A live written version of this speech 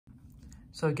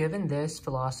So given this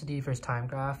velocity versus time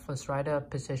graph, let's write a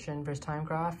position versus time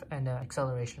graph and an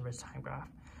acceleration versus time graph.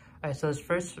 All right, so let's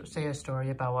first say a story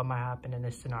about what might happen in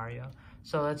this scenario.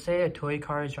 So let's say a toy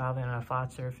car is traveling on a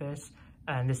flat surface,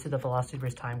 and this is the velocity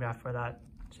versus time graph for that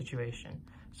situation.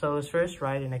 So let's first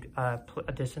write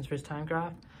a distance versus time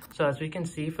graph. So as we can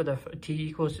see, for the t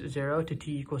equals 0 to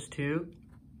t equals 2,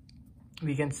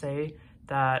 we can say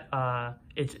that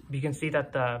we can see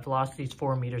that the velocity is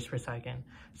 4 meters per second.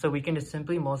 So we can just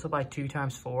simply multiply 2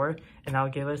 times 4, and that will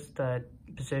give us the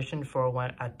position for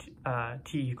when at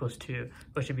t equals 2,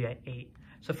 which should be at 8.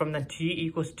 So from the t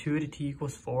equals 2 to t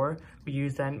equals 4, we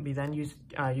then use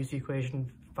the equation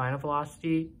final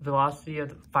velocity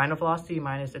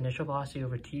minus initial velocity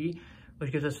over t,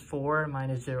 which gives us 4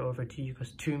 minus 0 over t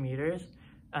equals 2 meters,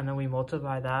 and then we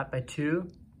multiply that by 2,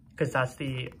 because that's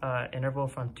the interval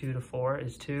from 2 to 4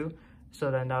 is 2. So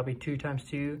then that'll be 2 times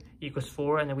 2 equals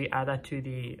 4, and then we add that to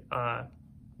the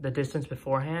distance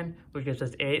beforehand, which gives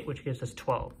us 8, which gives us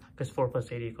 12, because 4 plus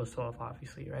 8 equals 12,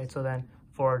 obviously, right? So then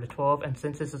 4 to 12, and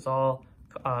since this is all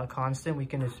constant, we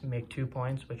can just make 2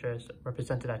 points, which is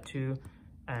represented at 2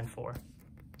 and 4.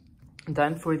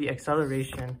 Then for the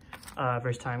acceleration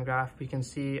versus time graph, we can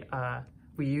see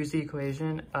we use the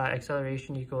equation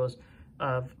acceleration equals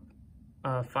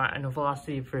final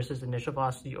velocity versus initial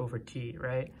velocity over t,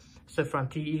 right? So from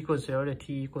t equals 0 to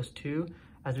t equals 2,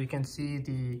 as we can see,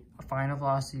 the final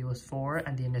velocity was 4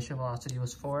 and the initial velocity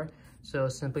was 4. So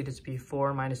simply just be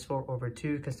 4 minus 4 over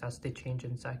 2, because that's the change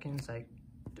in seconds, like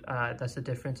that's the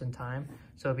difference in time.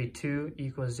 So it'll be 2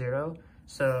 equals 0.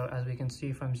 So as we can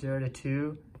see, from 0 to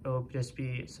 2, it will just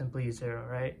be simply 0,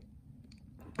 right?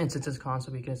 And since it's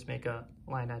constant, we can just make a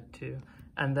line at 2.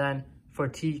 And then for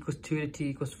t equals 2 to t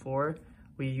equals 4,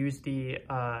 we use the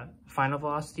final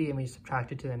velocity and we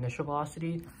subtract it to the initial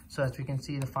velocity. So as we can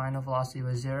see, the final velocity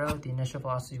was 0, the initial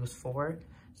velocity was 4.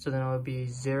 So then it would be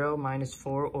 0 minus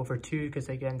 4 over 2, because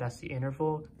again, that's the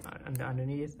interval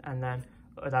underneath. And then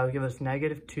that would give us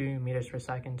negative 2 meters per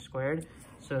second squared.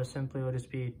 So simply will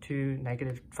just be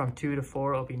from 2 to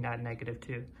 4, it'll be at negative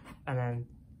 2. And then,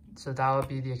 so that would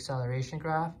be the acceleration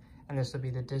graph, and this will be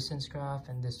the distance graph,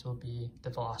 and this will be the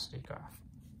velocity graph.